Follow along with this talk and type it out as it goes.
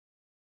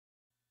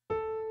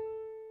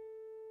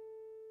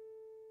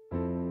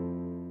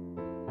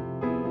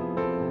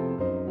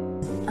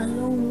A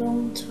long,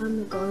 long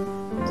time ago,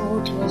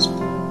 God was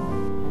born.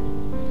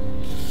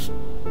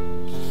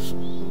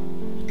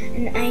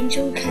 An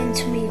angel came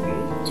to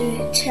Mary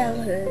to tell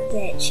her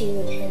that she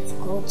would have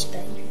God's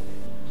baby.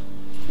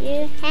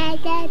 You had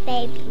a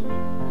baby.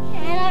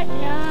 I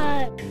don't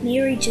know.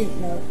 Mary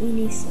didn't know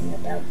anything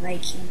about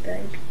making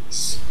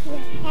babies. You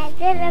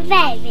had a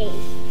baby.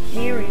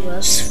 Mary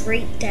was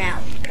freaked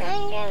out.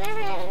 I'm gonna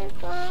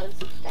have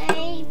God's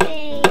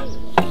baby.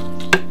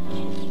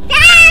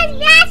 Dad,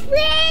 that's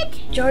weird.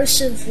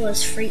 Joseph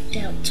was freaked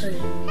out too.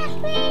 That's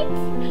weird.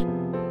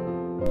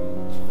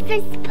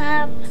 Fist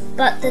pump.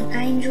 But the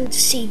angel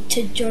said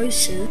to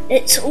Joseph,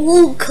 "It's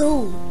all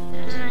cool."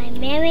 I'm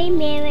Mary,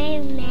 Mary,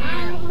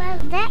 Mary. Well,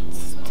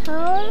 that's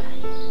tall.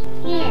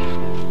 Yeah.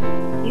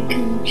 You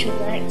can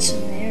chillax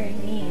and marry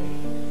Mary.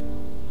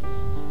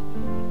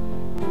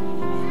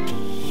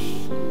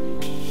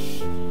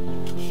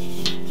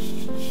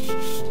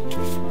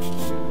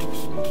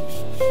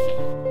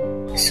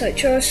 So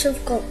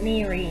Joseph got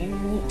Mary and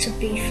went to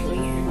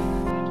Bethlehem.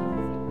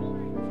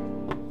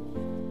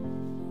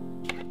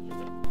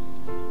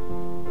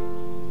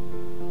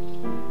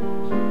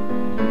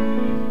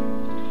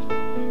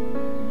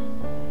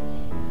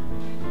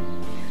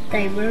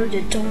 They rode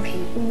a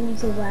donkey all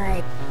the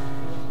way.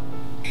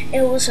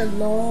 It was a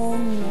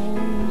long,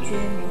 long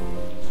journey.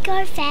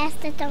 Go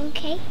faster,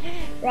 donkey.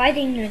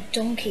 Riding a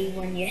donkey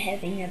when you're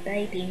having a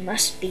baby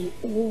must be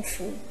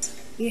awful.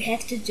 You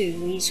have to do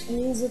these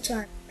all the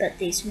time, but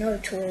there's no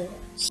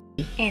toilets.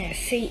 And her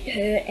feet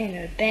hurt and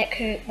her back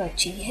hurt, but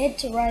she had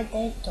to ride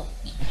that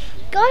donkey.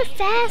 Go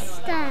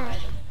faster.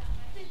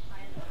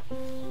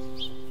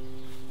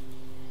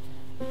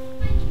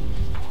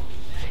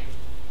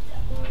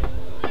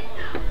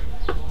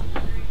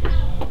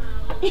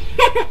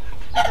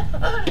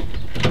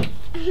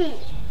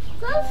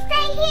 We'll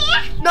stay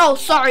here? No,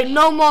 sorry,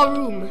 no more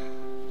room.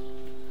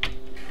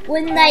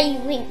 When they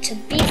went to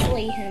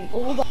Bethlehem,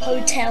 all the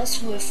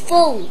hotels were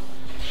full.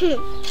 Hey,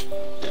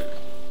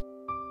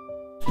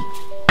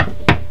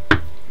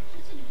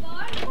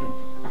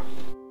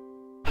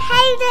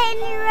 there in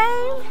your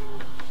room?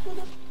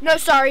 No,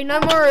 sorry, no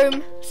more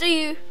room.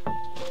 See you.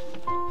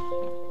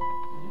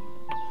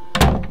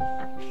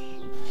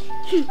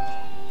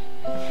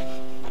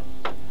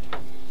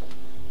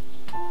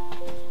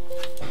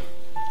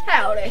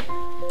 Howdy.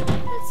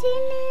 What's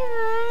in your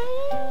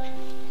room?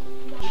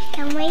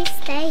 Can we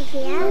stay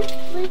here?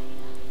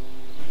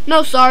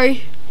 No,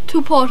 sorry.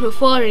 Too poor to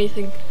afford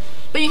anything.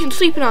 But you can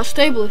sleep in our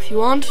stable if you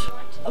want.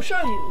 I'll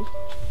show you.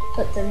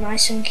 But the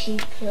licence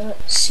keeper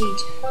said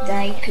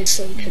they could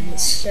sleep in the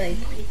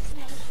stable.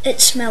 It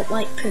smelt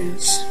like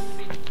poos.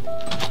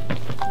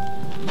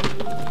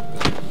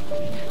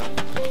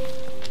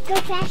 Go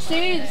fast.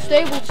 See, the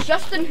stable's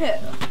just in here.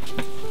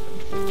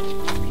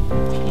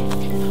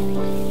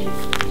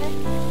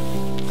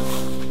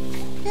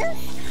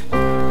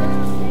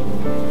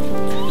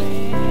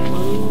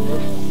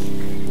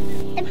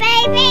 The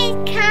baby's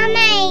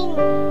coming.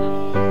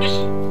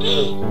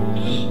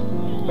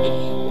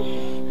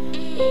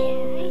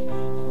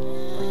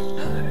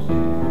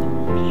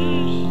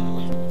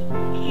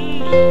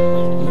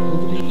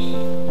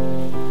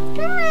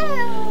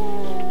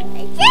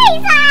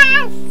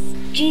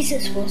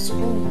 Jesus was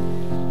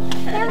born.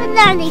 There were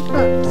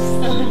lollipops.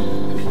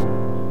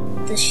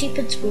 The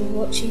shepherds were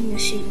watching the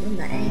sheep when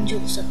the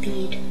angels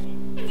appeared.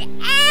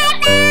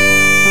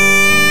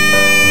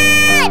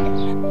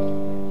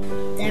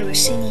 They were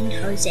singing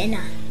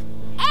Hosanna.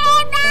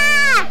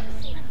 Emma!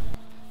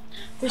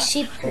 The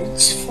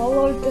shepherds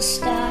followed the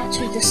star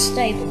to the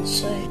stable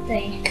so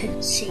they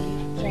could see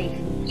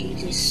baby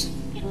Jesus.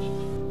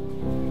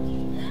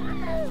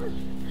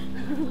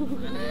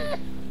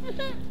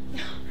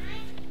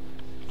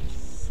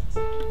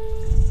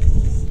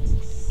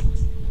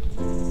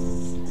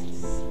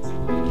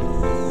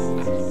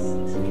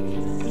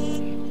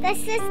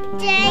 This is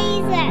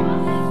Jesus.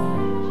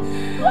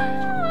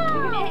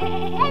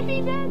 Happy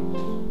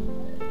birthday.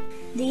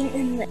 Then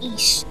in the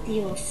east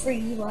there were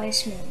 3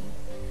 wise men.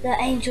 The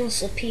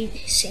angels appeared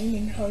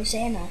singing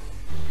Hosanna.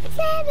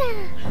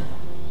 Santa.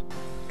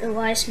 The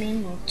wise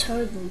men were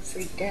totally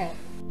freaked out.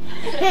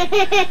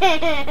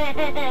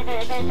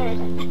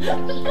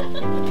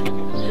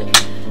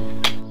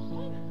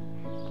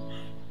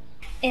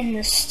 And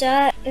the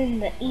star in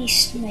the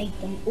east made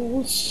them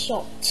all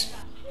shocked.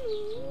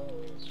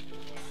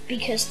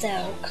 Because they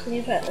were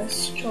clever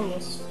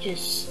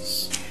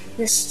astrologers,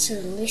 this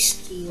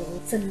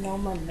celestial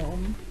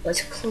phenomenon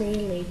was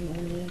clearly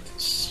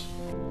momentous.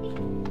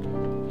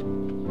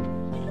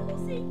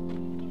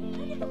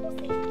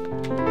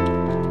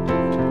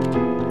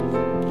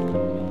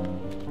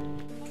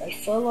 They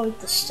followed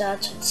the star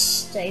to the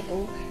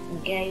stable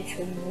and gave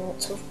him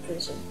lots of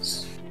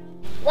presents.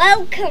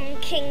 Welcome,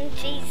 King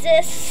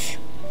Jesus.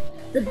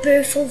 The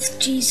birth of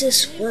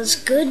Jesus was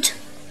good.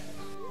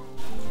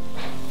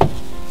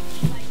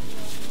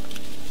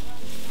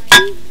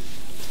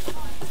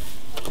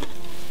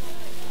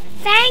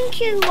 Thank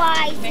you,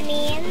 wise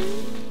men.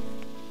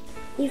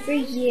 Every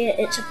year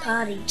it's a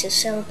party to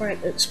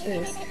celebrate its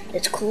birth.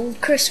 It's called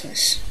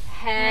Christmas.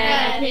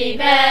 Happy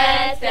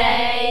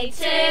birthday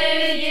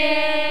to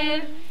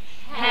you.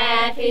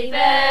 Happy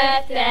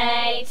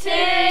birthday to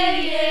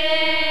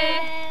you.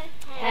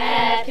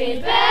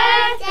 Happy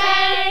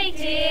birthday,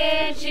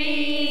 dear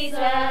Jesus.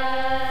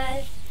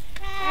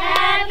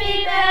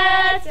 Happy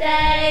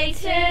birthday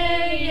to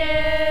you.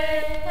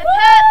 Hip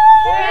hip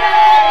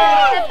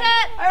hooray! Hip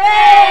hip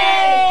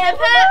hooray! Hip hip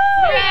hooray!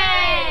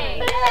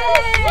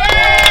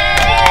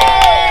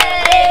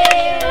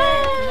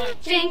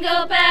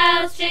 Jingle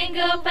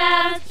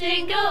bells,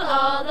 jingle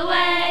all the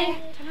way.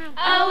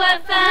 Oh,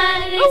 what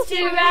fun it is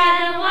to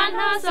ride in a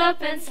one-horse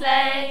open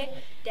sleigh,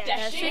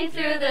 dashing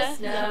through the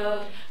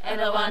snow in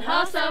a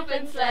one-horse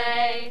open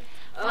sleigh.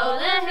 Oh,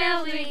 the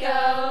hills we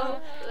go,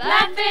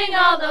 laughing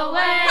all the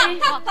way.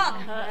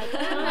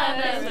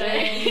 Mother's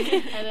way,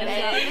 and the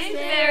baby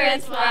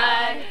spirits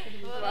fly.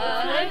 Oh,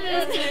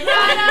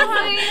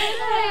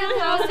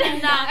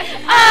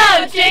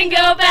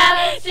 jingle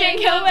bells,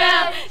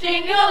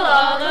 jingle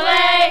all the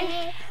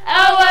way.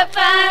 Oh, what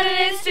fun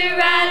it is to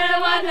ride in a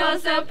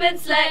one-horse open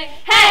sleigh.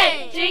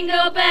 Hey,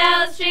 jingle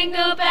bells,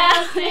 jingle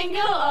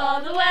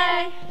all the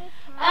way.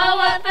 Oh,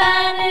 what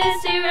fun it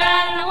is to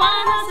ride in a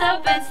one-horse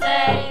open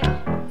sleigh.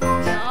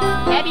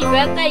 Happy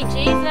birthday,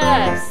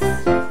 Jesus!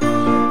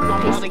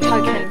 Holding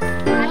token.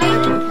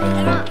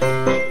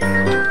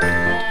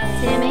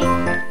 Sammy?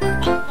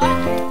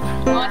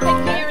 I think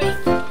Mary.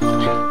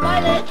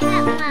 Violet.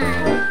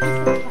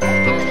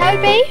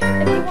 Toby?